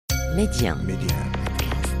مادية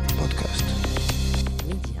بودكاست.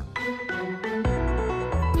 مادية.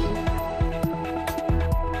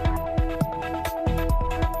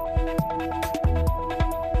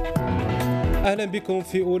 أهلا بكم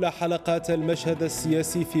في أولى حلقات المشهد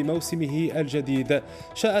السياسي في موسمه الجديد.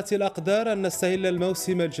 شاءت الأقدار أن نستهل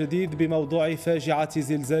الموسم الجديد بموضوع فاجعة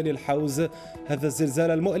زلزال الحوز، هذا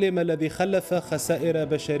الزلزال المؤلم الذي خلف خسائر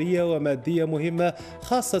بشرية ومادية مهمة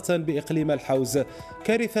خاصة بإقليم الحوز.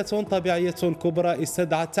 كارثة طبيعية كبرى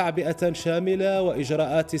استدعت تعبئة شاملة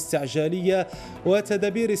وإجراءات استعجالية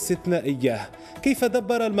وتدابير استثنائية. كيف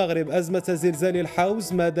دبر المغرب أزمة زلزال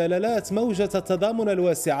الحوز؟ ما دلالات موجة التضامن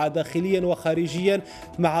الواسعة داخليا وخارجيا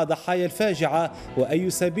مع ضحايا الفاجعة؟ وأي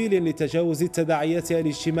سبيل لتجاوز التداعيات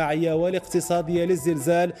الاجتماعية والاقتصادية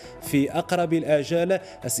للزلزال في أقرب الآجال؟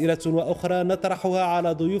 أسئلة وأخرى نطرحها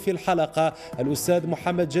على ضيوف الحلقة. الأستاذ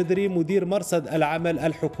محمد جدري مدير مرصد العمل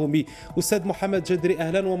الحكومي. أستاذ محمد جدري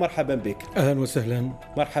أهلا ومرحبا بك. أهلا وسهلا.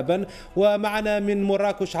 مرحبا. ومعنا من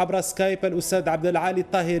مراكش عبر سكايب الأستاذ عبد العالي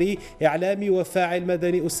الطاهري، إعلامي وفاعل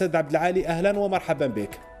مدني. أستاذ عبد العالي أهلا ومرحبا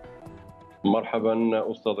بك. مرحبا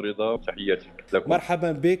أستاذ رضا، تحياتي لكم.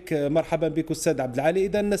 مرحبا بك أستاذ عبد العالي.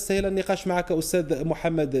 إذا نستهل النقاش معك أستاذ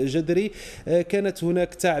محمد جدري. كانت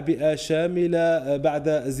هناك تعبئة شاملة بعد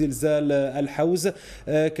زلزال الحوز،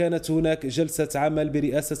 كانت هناك جلسة عمل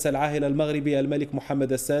برئاسة العاهل المغربي الملك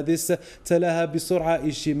محمد السادس، تلاها بسرعة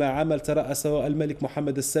اجتماع عمل ترأسه الملك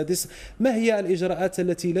محمد السادس. ما هي الإجراءات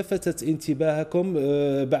التي لفتت انتباهكم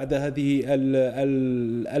بعد هذه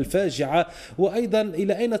الفاجعة، وأيضا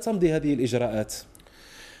إلى أين تمضي هذه الإجراءات؟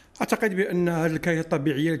 أعتقد بأن هذه الكارثة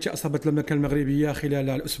الطبيعية التي أصابت المملكة المغربية خلال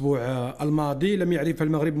الأسبوع الماضي لم يعرفها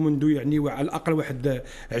المغرب منذ على الأقل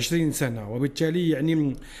 21 سنة،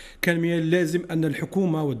 وبالتالي كان من اللازم أن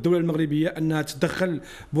الحكومة والدولة المغربية أنها تتدخل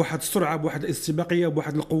بواحد السرعة، بواحد الاستباقية،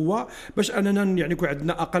 بواحد القوة، باش أننا يكون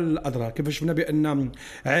عندنا أقل الأضرار. كيف شفنا بأن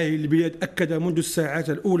عاهل البلاد أكد منذ الساعات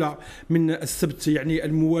الأولى من السبت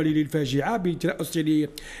الموالي للفاجعة بترأسه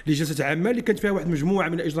لجلسة عامة اللي كانت فيها واحد مجموعة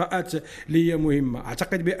من الإجراءات اللي هي مهمة.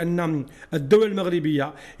 أعتقد بأن الدولة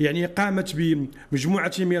المغربية قامت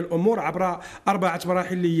بمجموعة من الأمور عبر 4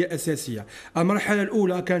 مراحل اللي هي أساسية. المرحلة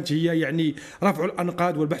الأولى كانت هي رفع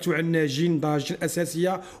الأنقاض والبحث عن ناجين ضاجين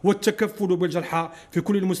أساسية، والتكفل بالجرحى في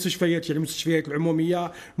كل المستشفيات، المستشفيات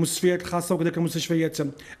العمومية، المستشفيات الخاصة، وكذلك المستشفيات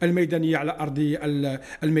الميدانية على أرض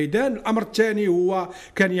الميدان. الأمر الثاني هو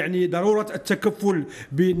كان ضرورة التكفل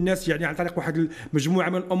بالناس عن طريق واحد المجموعة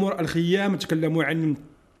من الأمور، الخيام، تكلموا عن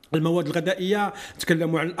المواد الغذائيه،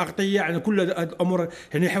 تكلموا عن الاغطيه، عن كل هذه الامور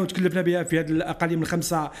حاول تكلفنا بها في هذه الاقاليم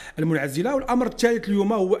الخمسه المنعزله. والامر الثالث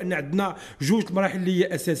اليوم هو ان عندنا 2 مراحل اللي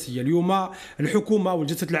هي اساسيه. اليوم الحكومه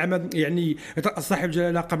وجلسه العمل صاحب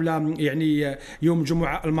الجلاله قبل يوم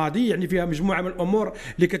الجمعه الماضي فيها مجموعه من الامور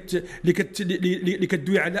اللي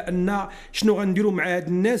كتدوي على ان شنو غنديروا مع هاد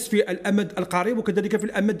الناس في الامد القريب وكذلك في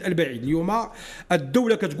الامد البعيد. اليوم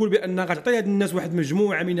الدوله كتقول بان غتعطي هاد الناس واحد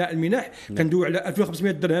مجموعه من المنح، كندوي على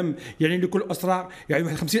 2500 درهم لكل أسرة،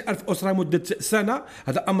 50,000 أسرة مدة سنة.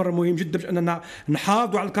 هذا أمر مهم جدا باش أننا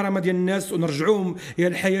نحافظوا على الكرامة ديال الناس ونرجعوهم إلى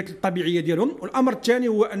الحياة الطبيعية ديالهم. والأمر الثاني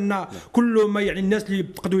هو أن كل ما الناس اللي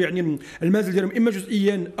فقدوا المنزل ديالهم إما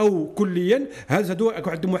جزئيا أو كليا، هادو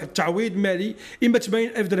يكون عندهم واحد التعويض مالي، إما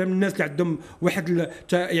 80,000 درهم للناس اللي عندهم واحد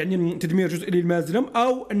تدمير جزئي للمنازلهم،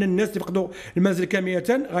 أو أن الناس اللي فقدوا المنزل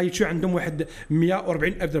كاملة غيتشوع عندهم واحد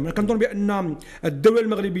 140,000 درهم. كنظن بأن الدولة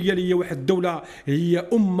المغربية اللي هي واحد الدولة هي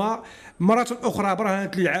مرة أخرى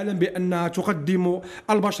برهنت للعالم بأنها تقدم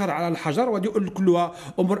البشر على الحجر، وهذه كلها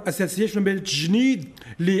أمور أساسية من بين التجنيد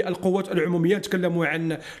للقوات العمومية. تكلموا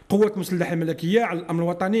عن القوات المسلحة الملكية، عن الأمن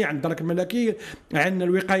الوطني، عن الدرك الملكي، عن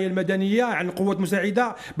الوقاية المدنية، عن القوات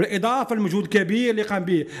المساعدة، بالإضافة للمجهود الكبير اللي قام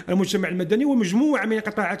به المجتمع المدني ومجموعة من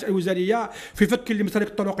القطاعات الوزارية في فك المسالك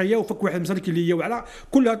الطرقية وفك واحد المسالك اللي هي وعلى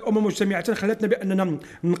كل هذه الأمور مجتمعة خلتنا بأننا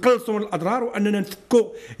نقلصوا من الأضرار وأننا نفكوا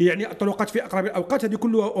الطرقات في أقرب الأوقات. هذه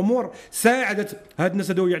كلها امور ساعدت هاد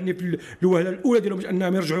الناس هذو في الوهله الاولى ديالهم باش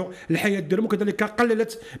انهم يرجعوا للحياه ديالهم، وكذلك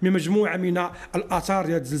قللت من مجموعه من الاثار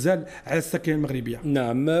ديال الزلزال على السكنه المغربيه.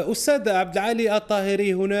 نعم استاذ عبد العالي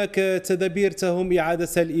الطاهري، هناك تدابير تهم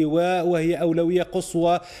اعاده الايواء وهي اولويه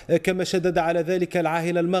قصوى كما شدد على ذلك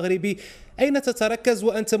العاهل المغربي. أين تتركز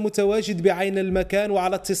وأنت متواجد بعين المكان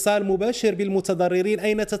وعلى اتصال مباشر بالمتضررين؟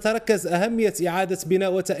 أين تتركز أهمية إعادة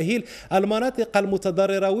بناء وتأهيل المناطق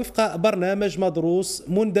المتضررة وفق برنامج مدروس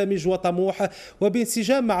مندمج وطموح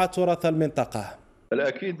وبانسجام مع تراث المنطقة؟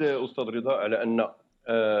 الأكيد أستاذ رضا على أن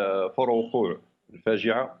فور وقوع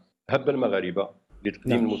الفاجعة هب المغاربة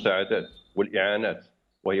لتقديم المساعدات والإعانات،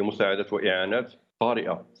 وهي مساعدات وإعانات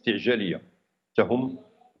طارئة استعجالية تهم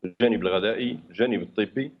الجانب الغذائي، الجانب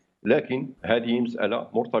الطبي، لكن هذه مسألة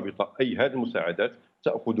مرتبطة، أي هذه المساعدات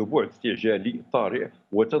تأخذ بعد استعجالي طارئ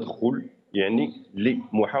وتدخل يعني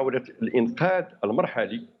لمحاولة الإنقاذ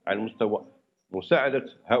المرحلي على مستوى مساعدة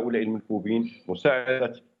هؤلاء المنكوبين،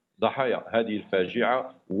 مساعدة ضحايا هذه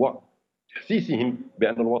الفاجعة وتحسيسهم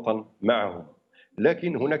بأن الوطن معهم.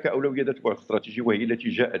 لكن هناك أولوية ذات بعد استراتيجي، وهي التي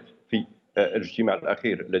جاءت في الاجتماع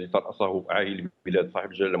الأخير الذي ترأسه عاهل البلاد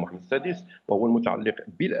صاحب الجلالة محمد السادس، وهو المتعلق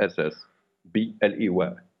بالأساس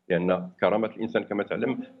بالإيواء، لأن كرامة الإنسان كما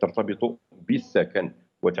تعلم ترتبط بالسكن،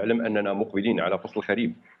 وتعلم أننا مقبلين على فصل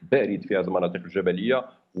الخريف بارد في هذه المناطق الجبلية،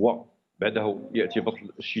 وبعده يأتي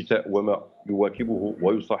فصل الشتاء وما يواكبه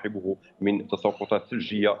ويصاحبه من تساقطات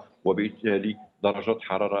ثلجية، وبالتالي درجات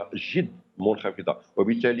حرارة جد منخفضة.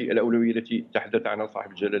 وبالتالي الأولوية التي تحدث عنها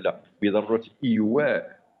صاحب الجلالة بضرورة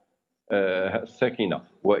إيواء الساكنة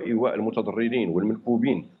وإيواء المتضررين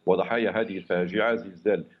والمنكوبين وضحايا هذه الفاجعة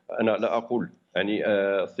زلزال. أنا لا أقول يعني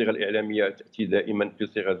الصيغة الإعلامية تأتي دائما في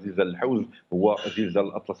صيغة زلزال الحوز، هو زلزال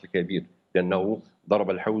الأطلس الكبير، لأنه ضرب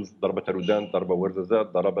الحوز، ضرب تردان، ضرب ورزازات،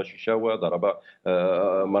 ضرب شيشاوة، ضرب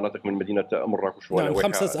مناطق من مدينة مراكش نعم،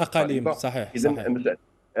 ونواحيها 5 أقاليم. صحيح.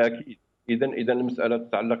 أكيد. إذا المسألة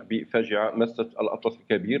تتعلق بفاجعة مست الأطلس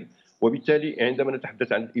الكبير، وبالتالي عندما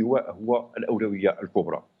نتحدث عن الإيواء هو الأولوية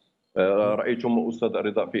الكبرى. رأيتم أستاذ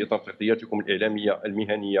رضا في إطار تغطياتكم الإعلامية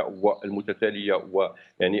المهنية والمتتالية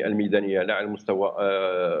ويعني الميدانية، لا على المستوى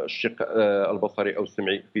الشق البصري أو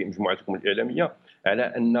السمعي في مجموعتكم الإعلامية، على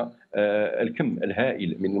أن الكم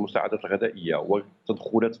الهائل من المساعدات الغذائية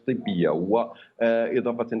والتدخلات الطبية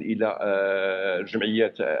وإضافة إلى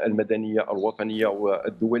الجمعيات المدنية الوطنية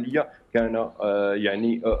والدولية كان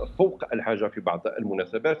يعني فوق الحاجة في بعض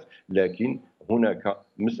المناسبات. لكن هناك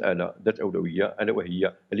مسألة ذات أولوية، ألا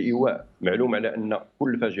وهي الإيواء. معلوم على أن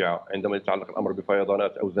كل فاجعة عندما يتعلق الأمر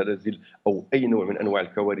بفيضانات أو زلازل أو أي نوع من أنواع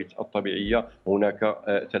الكوارث الطبيعية هناك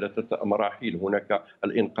 3 مراحل: هناك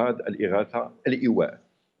الإنقاذ، الإغاثة، الإيواء.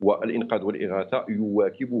 والإنقاذ والإغاثة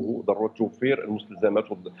يواكبه ضرورة توفير المستلزمات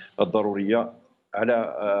الضرورية،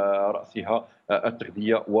 على رأسها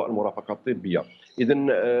التغذية والمرافقة الطبية. إذا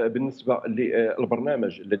بالنسبة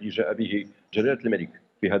للبرنامج الذي جاء به جلالة الملك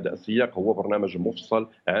في هذا السياق هو برنامج مفصل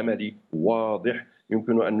عملي واضح،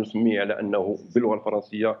 يمكن أن نسميه على أنه باللغة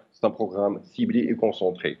الفرنسية سان بروغرام سيبلي اي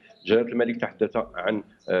كونسونتري. جلالة الملك تحدث عن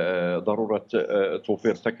ضرورة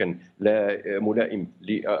توفير سكن ملائم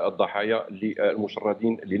للضحايا،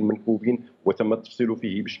 للمشردين، للمنكوبين، وتم التفصيل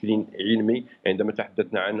فيه بشكل علمي عندما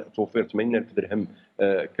تحدثنا عن توفير 80,000 درهم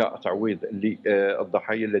كتعويض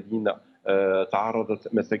للضحايا الذين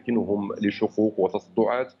تعرضت مساكنهم لشقوق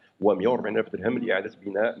وتصدعات، و140,000 درهم لإعادة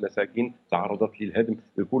بناء مساكن تعرضت للهدم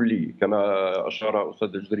الكلي. كما أشار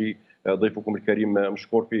أستاذ الجدري ضيفكم الكريم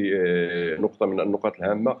مشكور في نقطة من النقاط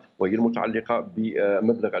الهامة، وهي المتعلقة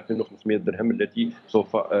بمبلغ 2500 درهم التي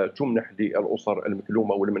سوف تمنح للأسر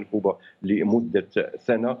المكلومة والمنكوبة لمدة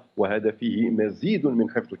سنة، وهذا فيه مزيد من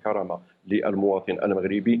حفظ الكرامة للمواطن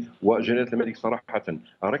المغربي. وجلالة الملك صراحة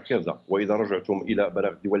ركز، وإذا رجعتم إلى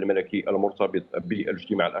بلاغ الديوان الملكي المرتبط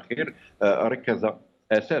بالاجتماع الأخير، ركز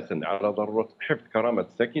أساسا على ضرورة حفظ كرامة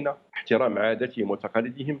الساكنة، احترام عاداتهم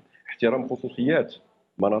وتقاليدهم، احترام خصوصيات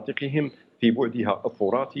مناطقهم في بعدها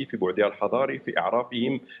التراثي، في بعدها الحضاري، في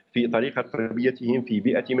أعرافهم، في طريقة تربيتهم، في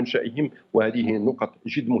بيئة منشأهم. وهذه نقط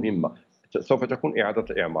جد مهمة. سوف تكون إعادة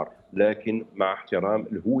الإعمار لكن مع احترام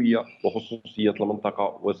الهوية وخصوصية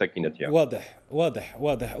المنطقة وساكنتها. واضح.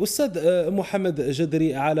 أستاذ محمد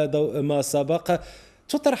جدري، على ضوء ما سبق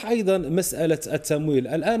تطرح أيضا مسألة التمويل.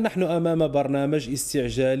 الآن نحن أمام برنامج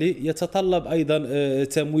استعجالي يتطلب أيضا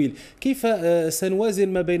تمويل. كيف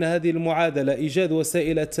سنوازن ما بين هذه المعادلة، إيجاد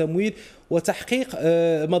وسائل التمويل وتحقيق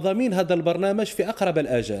مضامين هذا البرنامج في أقرب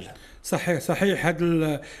الآجال؟ صحيح.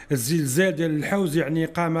 هذا الزلزال ديال الحوز يعني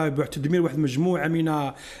قام بتدمير واحد المجموعه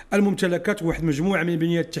من الممتلكات وواحد المجموعه من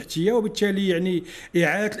البنيات التحتيه، وبالتالي يعني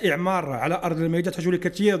اعاده الاعمار على ارض الميدان تحتاج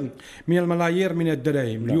لكثير من الملايير من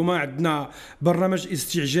الدراهم. اليوم عندنا برنامج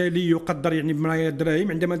استعجالي يقدر يعني بملايير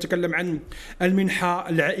الدراهم. عندما نتكلم عن المنحه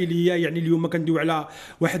العائليه يعني اليوم كندوي على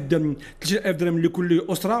واحد 3000 درهم لكل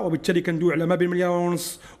اسره، وبالتالي كندوي على ما بين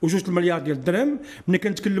 1.5 مليار و2 مليار ديال الدرهم. ملي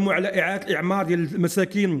كنتكلموا على اعاده الاعمار ديال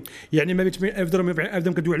المساكن يعني ما بين 80,000 درهم و 40,000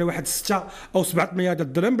 درهم كدوي على واحد 6 أو 7 مليار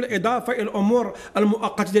درهم، بالاضافه الى الامور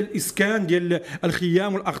المؤقته ديال الاسكان ديال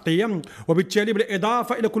الخيام والاغطيه، وبالتالي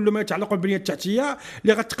بالاضافه الى كل ما يتعلق بالبنيه التحتيه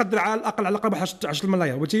اللي غتقدر على الاقل 10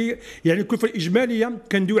 ملايير. وبالتالي يعني الكلفه الاجماليه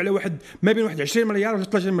كندوي على واحد ما بين 20 مليار و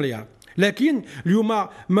 30 مليار. لكن اليوم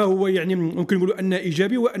ما هو يعني ممكن نقولوا انه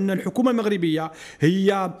ايجابي، وان الحكومه المغربيه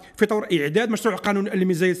هي في طور اعداد مشروع قانون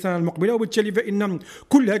الميزانيه السنه المقبله، وبالتالي فان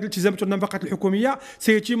كل هذه الالتزامات والنفقات الحكوميه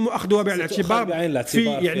سيتم اخذها بعين الاعتبار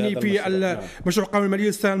في مشروع قانون الماليه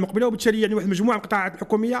السنه المقبله، وبالتالي يعني واحد مجموعه من القطاعات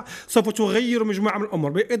الحكوميه سوف تغير مجموعه من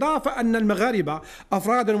الامور، بالاضافه ان المغاربه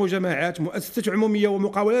افرادا وجماعات مؤسسات عموميه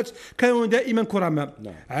ومقاولات كانوا دائما كرماء.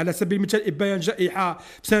 على سبيل المثال ابان جائحه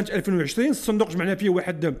سنه 2020 الصندوق جمعنا فيه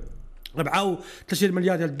واحد 34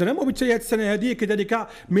 مليار ديال الدرهم، وبالتالي هذه السنه هذه كذلك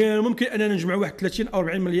من الممكن اننا نجمع واحد 30 او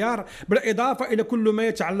 40 مليار، بالاضافه الى كل ما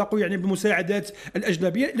يتعلق يعني بالمساعدات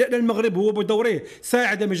الاجنبيه، لان المغرب هو بدوره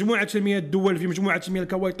ساعد مجموعه من الدول في مجموعه من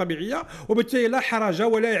الكوارث الطبيعيه، وبالتالي لا حرج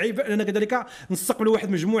ولا عيب اننا كذلك نستقبل واحد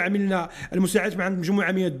مجموعه من المساعدات من عند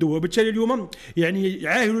مجموعه من الدول. وبالتالي اليوم يعني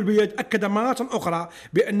عاهل البلاد اكد مره اخرى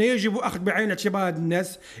بان يجب اخذ بعين الاعتبار هذا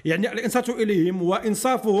الناس، يعني الانصات اليهم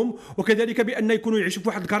وانصافهم، وكذلك بان يكونوا يعيشوا في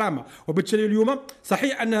واحد الكرامه. وبالتالي اليوم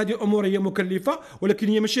صحيح ان هذه الامور هي مكلفه، ولكن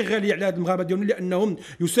هي ماشي غاليه على هاد المغاربه ديالنا، لانهم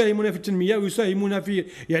يساهمون في التنميه ويساهمون في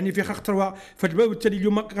يعني في خلق ثروه. فبالتالي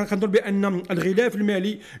اليوم كنظن بان الغلاف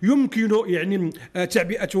المالي يمكن يعني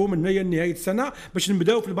تعبئته من هنا نهايه السنه باش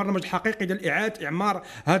نبداو في البرنامج الحقيقي ديال اعاده اعمار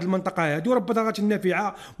هذه المنطقه هذه، وربما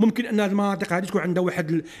النافعه ممكن ان هذه المناطق هذه تكون عندها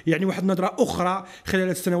واحد نظره اخرى خلال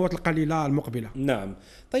السنوات القليله المقبله. نعم.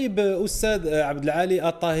 طيب أستاذ عبد العالي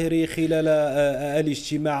الطاهري، خلال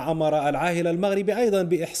الاجتماع أمر العاهل المغربي أيضا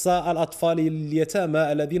بإحصاء الأطفال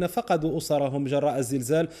اليتامى الذين فقدوا أسرهم جراء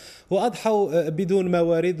الزلزال وأضحوا بدون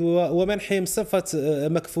موارد ومنحهم صفة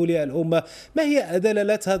مكفولي الأمة. ما هي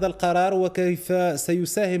دلالات هذا القرار، وكيف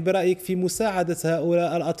سيساهم برأيك في مساعدة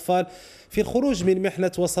هؤلاء الأطفال في الخروج من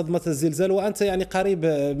محنة وصدمة الزلزال، وأنت يعني قريب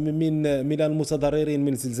من المتضررين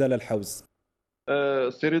من زلزال الحوز؟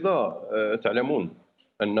 سي رضا، تعلمون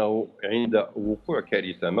أنه عند وقوع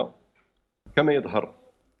كارثة ما كما يظهر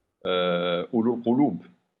أولو القلوب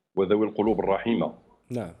وذوي القلوب الرحيمة،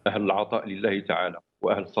 نعم، أهل العطاء لله تعالى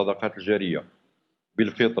وأهل الصدقات الجارية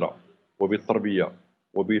بالفطرة وبالتربية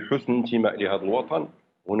وبحسن انتماء لهذا الوطن،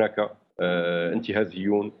 هناك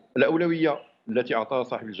انتهازيون. الأولوية التي أعطاها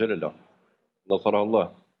صاحب الجلالة نصرها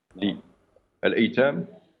الله للأيتام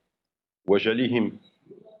وجعلهم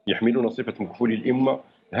يحملون صفة مكفولي الأمة،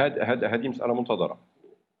 هذه مسألة منتظرة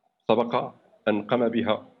سبق أن قام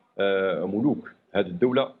بها ملوك هذه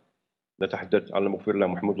الدولة. نتحدث عن المغفور له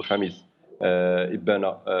محمد الخامس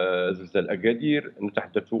إبان زلزال أكادير،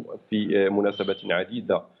 نتحدث في مناسبات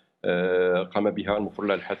عديدة قام بها المغفور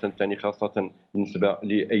له الحسن الثاني، خاصة بالنسبة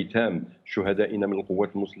لأيتام شهدائنا من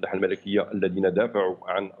القوات المسلحة الملكية الذين دافعوا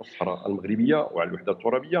عن الصحراء المغربية وعن الوحدة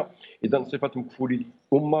الترابية. إذا صفة مكفولي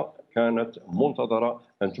الأمة كانت منتظرة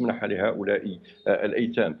أن تمنح لهؤلاء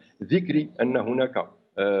الأيتام. ذكري أن هناك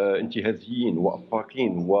انتهازيين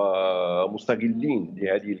وأفاقين ومستغلين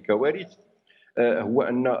لهذه الكوارث، هو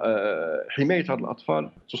أن حماية هذه الأطفال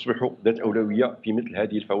تصبح ذات أولوية في مثل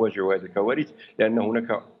هذه الفواجع وهذه الكوارث، لأن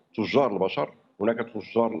هناك تجار البشر، هناك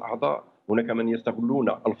تجار الأعضاء، هناك من يستغلون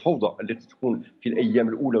الفوضى التي تكون في الأيام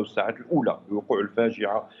الأولى والساعات الأولى لوقوع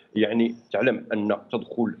الفاجعة. يعني تعلم أن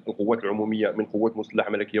تدخل القوات العمومية من قوات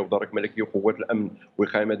مسلحة ملكية ودرك ملكية وقوات الأمن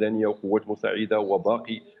وقاية مدنية وقوات مساعدة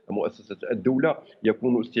وباقي مؤسسات الدولة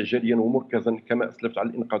يكون استعجاليا ومركزا كما أسلفت على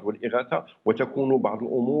الإنقاذ والإغاثة، وتكون بعض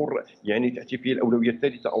الأمور يعني تأتي في الأولوية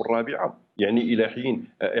الثالثة أو الرابعة، يعني إلى حين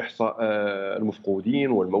إحصاء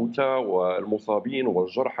المفقودين والموتى والمصابين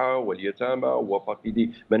والجرحى واليتامى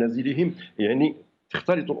وفاقدي منازلهم. يعني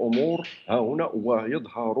تختلط الأمور ها هنا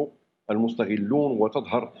ويظهر المستغلون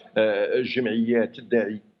وتظهر الجمعيات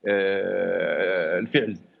تدعي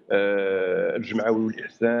الفعل الجمعوي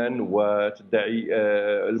والإحسان وتدعي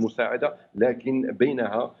المساعدة، لكن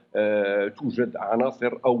بينها توجد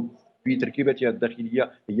عناصر أو في تركيبتها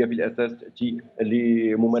الداخلية هي في الأساس تأتي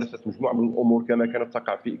لممارسة مجموعة من الأمور كما كانت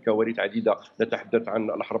تقع في كوارث عديدة. نتحدث عن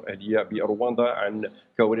الحرب الأهلية برواندا، عن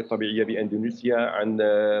كوارث طبيعية بإندونيسيا، عن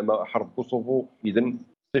حرب كوسوفو. إذن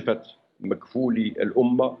صفة مكفولي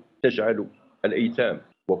الأمة تجعل الأيتام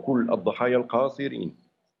وكل الضحايا القاصرين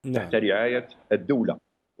تحت رعاية الدولة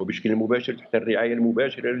وبشكل مباشر تحت الرعاية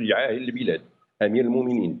المباشرة لعاهل البلاد أمير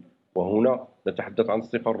المؤمنين. وهنا نتحدث عن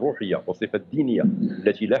الصفة الروحية والصفة الدينية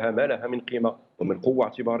التي لها ما لها من قيمة ومن قوة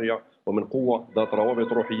اعتبارية ومن قوة ذات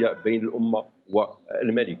روابط روحية بين الأمة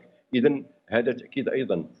والملك. إذن هذا تأكيد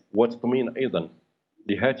أيضا وتطمين أيضا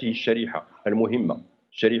لهذه الشريحة المهمة،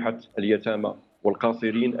 شريحة اليتامى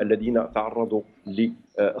والقاصرين الذين تعرضوا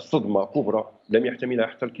لصدمة كبرى لم يحتملها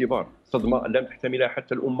حتى الكبار، صدمة لم تحتملها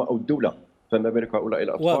حتى الأمة أو الدولة، فما بالك هؤلاء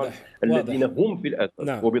الأطفال الذين هم في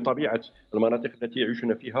الأساس وبطبيعة المناطق التي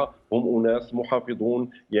يعيشون فيها هم أناس محافظون،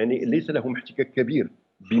 يعني ليس لهم احتكاك كبير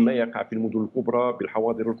بما يقع في المدن الكبرى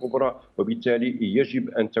بالحواضر الكبرى، وبالتالي يجب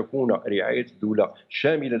أن تكون رعاية الدولة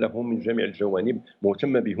شاملة لهم من جميع الجوانب،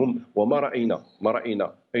 مهتمة بهم. ما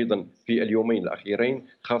رأينا أيضا في اليومين الأخيرين،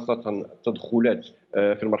 خاصة التدخلات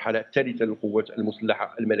في المرحلة الثالثة للقوات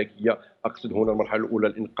المسلحة الملكية. أقصد هنا المرحلة الأولى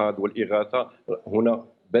الإنقاذ والإغاثة. هنا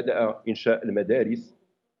بدأ إنشاء المدارس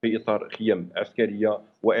في إطار خيم عسكرية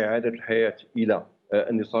وإعادة الحياة إلى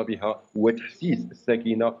نصابها وتحسيس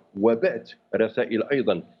السكينة، وبعث رسائل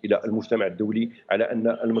أيضا إلى المجتمع الدولي على أن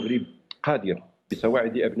المغرب قادر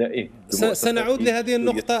بسواعد أبنائه. سنعود لهذه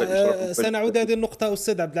النقطة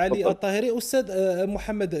أستاذ عبد العالي الطاهري. أستاذ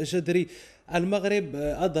محمد جدري، المغرب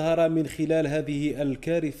أظهر من خلال هذه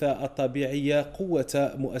الكارثة الطبيعية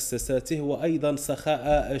قوة مؤسساته وأيضا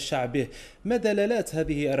سخاء شعبه. ما دلالات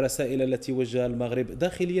هذه الرسائل التي وجهها المغرب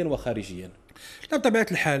داخليا وخارجيا؟ بطبيعة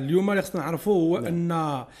الحال اليوم اللي خصنا نعرفوا هو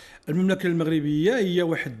أن المملكة المغربية هي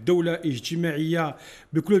واحد الدولة اجتماعية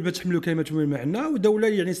بكل ما تحمل كلمة من معنى، ودولة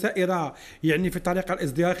يعني سائرة يعني في طريق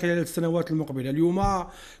الازدهار خلال السنوات المقبلة. اليوم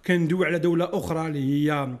كندوي على دولة أخرى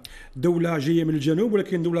اللي هي دولة جاية من الجنوب،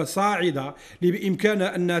 ولكن دولة صاعدة اللي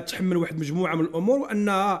بإمكانها أنها تحمل واحد مجموعة من الأمور،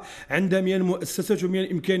 وأنها عندها من المؤسسات ومن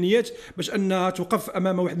الإمكانيات باش أنها توقف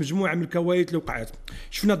أمام واحد مجموعة من الكوارث اللي وقعت.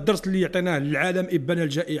 شفنا الدرس اللي يعطيناه للعالم إبان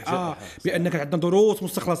الجائحة، بأن كان عندنا دروس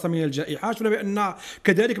مستخلصة من الجائحة. شفنا بأن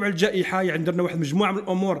كذلك مع الجائحة يعني درنا واحد مجموعة من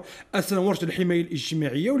الأمور أساسا ورشة الحماية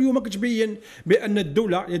الاجتماعية، واليوم كتبين بأن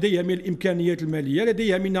الدولة لديها من الإمكانيات المالية،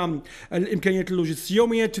 لديها من الإمكانيات اللوجستية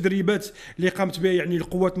ومن التدريبات اللي قامت بها يعني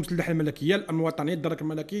القوات المسلحة الملكية، الأمن الوطني، الدرك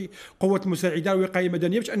الملكي، قوات المساعدة والوقاية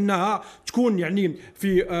المدنية، باش أنها تكون يعني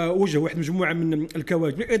في وجه واحد مجموعة من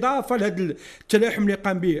الكوارث، بالإضافة لهذا التلاحم اللي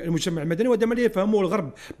قام به المجتمع المدني. وهذا ما يفهمه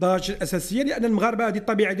الغرب بالدرجة الأساسية، لأن المغاربة هذه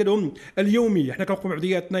الطبيعة ديالهم اليومية. حنا كنقوموا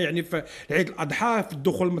بعملياتنا يعني في العيد الأضحى، في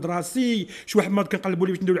الدخول المدرسي، شي واحد مرض كنقلبوا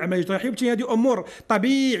ليه باش نديروا العمليه الجراحيه، وبالتالي هذه امور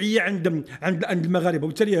طبيعيه عند المغاربه.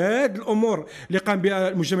 وبالتالي هذه الامور اللي قام بها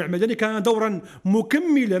المجتمع المدني كان دورا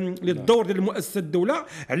مكملا للدور ديال مؤسسه الدوله.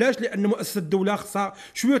 علاش؟ لان مؤسسه الدوله خصها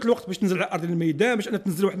شويه الوقت باش تنزل على ارض الميدان، باش ان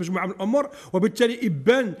تنزل واحد مجموعه من الامور، وبالتالي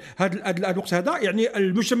ابان هذا الوقت هذا يعني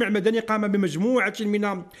المجتمع المدني قام بمجموعه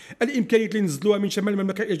من الامكانيات اللي نزلوها من شمال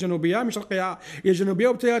المملكه الى جنوبها، من شرقها الى جنوبها.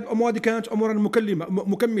 وبالتالي هذه الامور هذه كانت امورا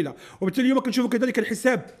مكمله. وبالتالي اليوم كنشوفوا كذلك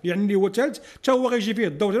الحساب يعني اللي هو ثالث حتى هو غيجي فيه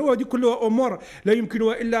الدور ديالو. وهذه كلها امور لا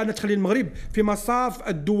يمكنها الا ان تخلي المغرب في مصاف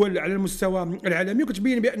الدول على المستوى العالمي.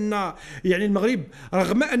 وكتبين بان يعني المغرب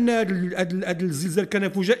رغم ان هذا الزلزال كان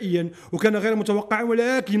فجائيا وكان غير متوقع،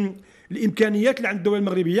 ولكن الامكانيات اللي عند الدوله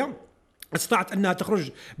المغربيه استطاعت انها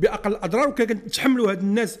تخرج باقل الاضرار، وكانت تحملوا هاد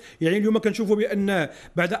الناس. يعني اليوم كنشوفوا بان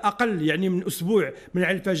بعد اقل يعني من اسبوع من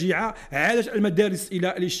الفاجعه عادت المدارس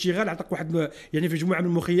الى الاشتغال. عطاك واحد يعني في مجموعه من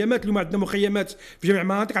المخيمات. اليوم عندنا مخيمات في جميع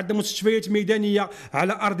المناطق، عندنا مستشفيات ميدانيه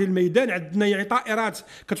على ارض الميدان، عندنا يعني طائرات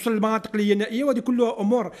كتوصل للمناطق اللي هي نائيه. وهذه كلها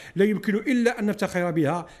امور لا يمكن الا ان نفتخر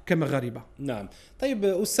بها كمغاربه. نعم. طيب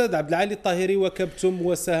أستاذ عبد العالي الطاهري، وكبتم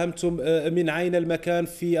وساهمتم من عين المكان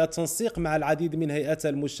في التنسيق مع العديد من هيئات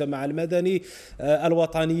المجتمع المدني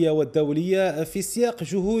الوطنية والدولية في سياق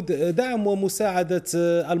جهود دعم ومساعدة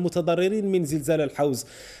المتضررين من زلزال الحوز.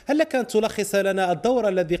 هل لك أن تلخص لنا الدور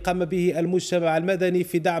الذي قام به المجتمع المدني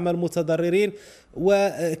في دعم المتضررين،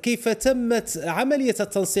 وكيف تمت عملية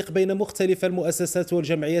التنسيق بين مختلف المؤسسات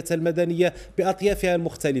والجمعيات المدنية بأطيافها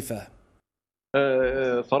المختلفة؟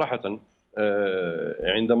 صراحة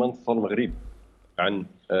عندما نص المغرب عن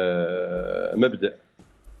مبدأ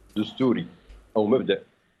دستوري أو مبدأ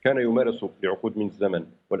كان يمارس لعقود من الزمن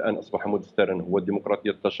والآن أصبح مدسترا، هو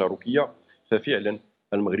الديمقراطية التشاركية، ففعلا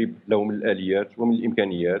المغرب له من الآليات ومن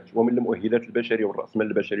الإمكانيات ومن المؤهلات البشرية والرأسمال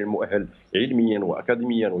البشري المؤهل علميا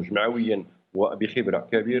وأكاديميا وجمعويا وبخبرة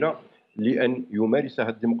كبيرة لأن يمارس هذه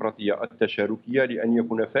الديمقراطية التشاركية، لأن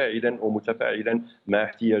يكون فاعلا ومتفاعلا مع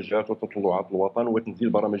احتياجات وتطلعات الوطن وتنزيل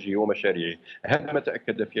برامجه ومشاريعه. هذا ما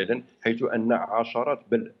تأكد فعلا، حيث أن عشرات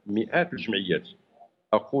بل مئات الجمعيات،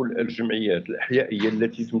 أقول الجمعيات الأحيائية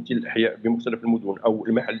التي تمثل الأحياء بمختلف المدن أو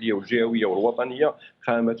المحلية والجهوية والوطنية،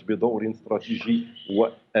 قامت بدور استراتيجي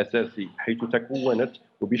وأساسي، حيث تكونت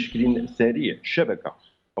وبشكل سريع شبكة،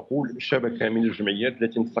 أقول شبكة من الجمعيات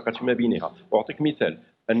التي انسقت ما بينها. أعطيك مثال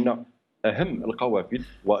أن أهم القوافل،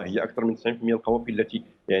 وهي أكثر من 90% القوافل التي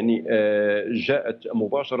يعني جاءت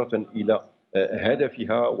مباشرة إلى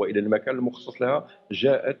هدفها وإلى المكان المخصص لها،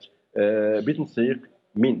 جاءت بتنسيق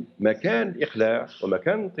من مكان الإقلاع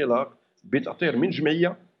ومكان الانطلاق بتأطير من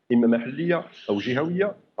جمعية إما محلية أو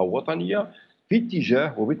جهوية أو وطنية في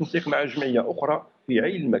اتجاه، وبتنسيق مع جمعية أخرى في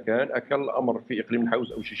عين المكان. أكان الأمر في إقليم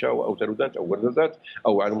الحوز أو شيشاوة أو تلودانت أو وردازات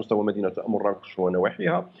أو على مستوى مدينة مراكش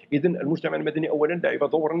ونواحيها. إذن المجتمع المدني أولا لعب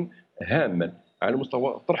دورا هاما على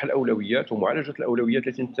مستوى طرح الاولويات ومعالجه الاولويات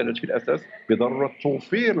التي تمثلت في الاساس بضروره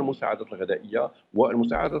توفير المساعدات الغذائيه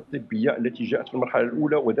والمساعدات الطبيه التي جاءت في المرحله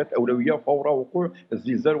الاولى وذات اولويه فور وقوع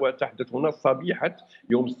الزلزال، وتحدث هنا صبيحه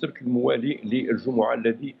يوم السبت الموالي للجمعه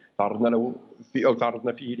الذي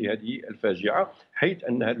تعرضنا فيه لهذه الفاجعه، حيث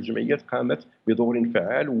ان هذه الجمعيات قامت بدور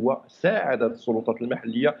فعال وساعدت السلطات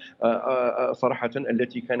المحليه صراحه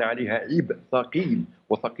التي كان عليها عبء ثقيل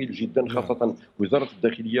وثقيل جدا، خاصه وزاره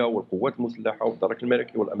الداخليه والقوات المسلحه والدرك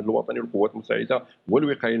الملكي والامن الوطني والقوات المساعده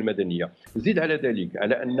والوقايه المدنيه. زيد على ذلك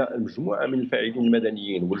على ان مجموعه من الفاعلين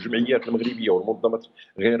المدنيين والجمعيات المغربيه والمنظمات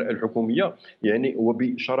غير الحكوميه يعني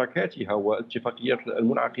وبشراكاتها والاتفاقيات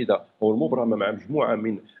المنعقده او المبرمه مع مجموعه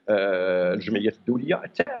من الجمعيات الدوليه،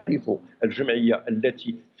 تعرف الجمعيه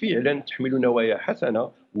التي فعلا تحمل نوايا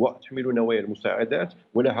حسنه وتحمل نوايا المساعدات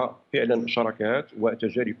ولها فعلا شراكات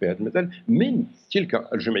وتجارب في هذا المجال من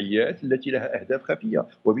تلك الجمعيات التي لها اهداف خفيه،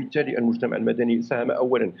 وبالتالي المجتمع المدني ساهم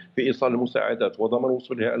اولا في ايصال المساعدات وضمان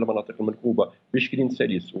وصولها الى المناطق المنكوبه بشكل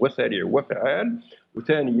سلس وسريع وفعال،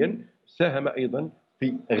 وثانيا ساهم ايضا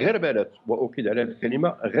في غربلة، وأؤكد على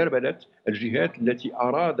الكلمة غربلة، الجهات التي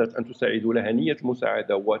أرادت أن تساعد لها نية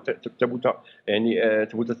المساعدة وتثبت يعني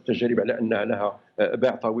تثبت التجارب على أنها لها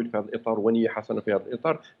باع طويل في هذا الإطار ونية حسنة في هذا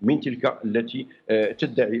الإطار من تلك التي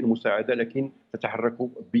تدعي المساعدة لكن تتحرك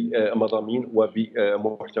بمضامين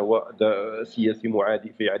وبمحتوى سياسي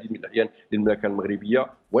معادي في عديد من الأحيان للمملكة المغربية،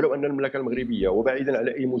 ولو أن المملكة المغربية وبعيدا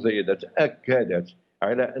على أي مزايدات أكدت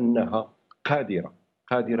على أنها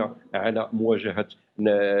قادرة على مواجهة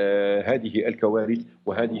هذه الكوارث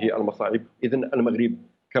وهذه المصاعب. إذن المغرب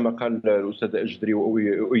كما قال الأستاذ الجدري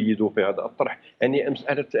وأؤيده في هذا الطرح، يعني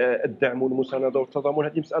مسألة الدعم والمساندة والتضامن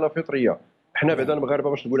هذه مسألة فطرية. احنا بعدا المغاربه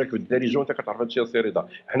باش نقول لك بالدارجه وانت كتعرف هذا الشيء السي رضا،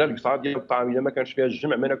 احنا القصعه ديال الطعام اذا ما كانش فيها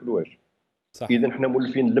الجمع ما ناكلوهاش. اذا احنا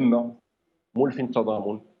مولفين اللمه، مولفين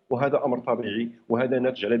التضامن، وهذا امر طبيعي وهذا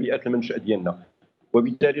ناتج على بيئه المنشأ ديالنا.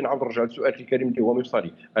 وبالتالي نعاود نرجع للسؤال الكريم اللي هو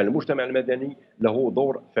مفصلي، المجتمع المدني له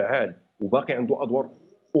دور فعال وباقي عنده ادوار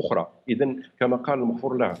اخرى. اذا كما قال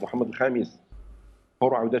المغفور له محمد الخامس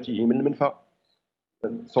فور عودته من المنفى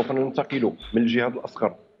سوف ننتقل من الجهاد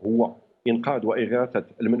الاصغر هو انقاذ واغاثه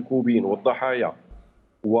المنكوبين والضحايا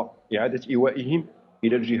واعاده ايوائهم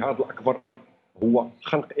الى الجهاد الاكبر هو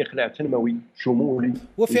خلق اقلاع تنموي شمولي.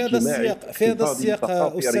 وفي هذا السياق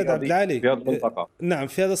استاذ عبد العالي في هذه المنطقه، نعم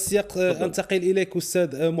في هذا السياق انتقل اليك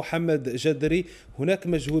استاذ محمد جدري. هناك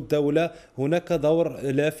مجهود دوله، هناك دور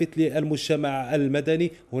لافت للمجتمع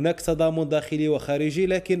المدني، هناك تضامن داخلي وخارجي،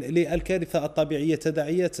 لكن للكارثه الطبيعيه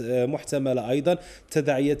تداعيات محتمله ايضا،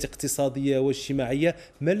 تداعيات اقتصاديه واجتماعيه.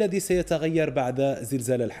 ما الذي سيتغير بعد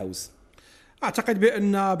زلزال الحوز؟ اعتقد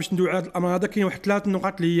بان باش ندوي على هذه الامر هذا كاين واحد 3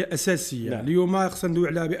 نقاط اللي هي اساسيه. نعم. اليوم خصنا ندوي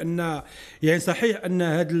على بان يعني صحيح ان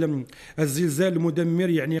هذا الزلزال المدمر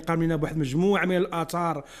يعني قام لنا بواحد مجموعه من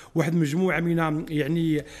الاثار، واحد مجموعه من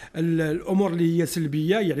يعني الامور اللي هي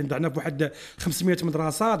سلبيه، يعني ضعنا في واحد 500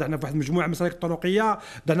 مدرسه، ضعنا في واحد مجموعه من المسالك الطرقيه،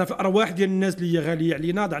 ضعنا في ارواح ديال الناس اللي هي غاليه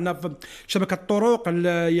علينا، ضعنا في شبكه الطرق،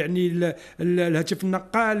 يعني الهاتف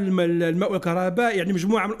النقال، الماء والكهرباء، يعني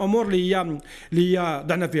مجموعه من الامور اللي هي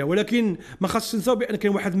ضعنا فيها. ولكن ما خاصش ننساو بان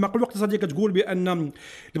كاين واحد المقوله اقتصاديه كتقول بان اللي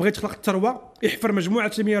بغى يخلق الثروه يحفر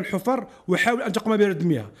مجموعه من الحفر ويحاول ان تقوم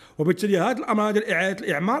بردمها، وبالتالي هذا الامر هذا اعاده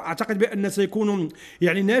الاعمار اعتقد بان سيكون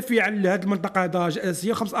يعني نافعا لهذه المنطقه درجه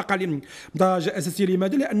اساسيه، 5 اقاليم درجه اساسيه.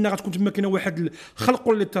 لماذا؟ لان غتكون تما كاينه واحد خلق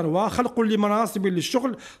للثروه، خلق لمناصب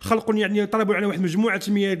للشغل، خلق يعني طلبوا على واحد مجموعه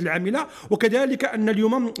من العامله، وكذلك ان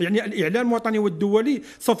اليوم يعني الاعلام الوطني والدولي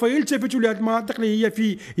سوف يلتفتوا لهذه المناطق اللي هي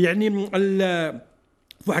في يعني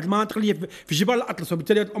في واحد المناطق اللي في جبال الاطلس،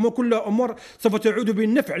 وبالتالي الامور كلها امور سوف تعود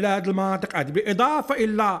بالنفع لهذه المناطق هذه، بالاضافه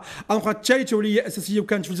الى النقطه الثالثه واللي هي اساسيه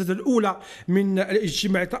وكانت في الجلسه الاولى من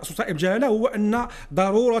الاجتماع تاع صائب جلاله، هو ان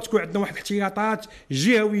ضروره تكون عندنا واحد الاحتياطات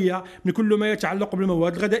جهويه من كل ما يتعلق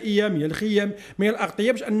بالمواد الغذائيه، من الخيام، من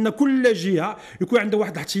الاغطيه، باش ان كل جهه يكون عندها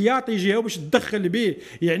واحد الاحتياطي جهوي باش تدخل به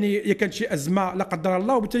يعني اذا كانت شي ازمه لا قدر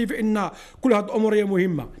الله. وبالتالي فان كل هذه الامور هي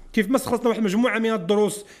مهمه. كيف ما استخلصنا واحد مجموعه من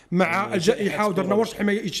الدروس مع الجائحه ودرنا ورش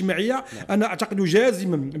حمايه اجتماعيه، انا اعتقد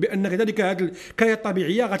جازما بان كذلك هذه الكارثه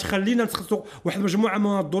الطبيعيه غتخلينا نستخلصوا واحد مجموعه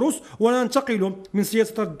من الدروس وننتقلوا من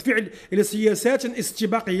سياسه رد فعل الى سياسات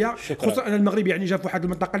استباقيه، خصوصا ان المغرب يعني جا في واحد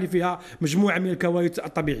المنطقه اللي فيها مجموعه من الكوارث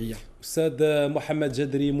الطبيعيه. استاذ محمد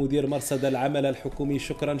جدري مدير مرصد العمل الحكومي،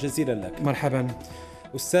 شكرا جزيلا لك. مرحبا.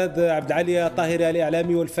 أستاذ عبد العالي الطاهري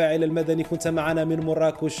الإعلامي والفاعل المدني، كنت معنا من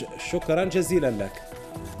مراكش، شكرا جزيلا لك.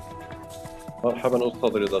 مرحبا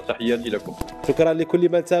أستاذ رضا، تحياتي لكم. شكرا لكل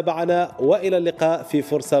من تابعنا، وإلى اللقاء في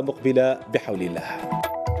فرصة مقبلة بحول الله.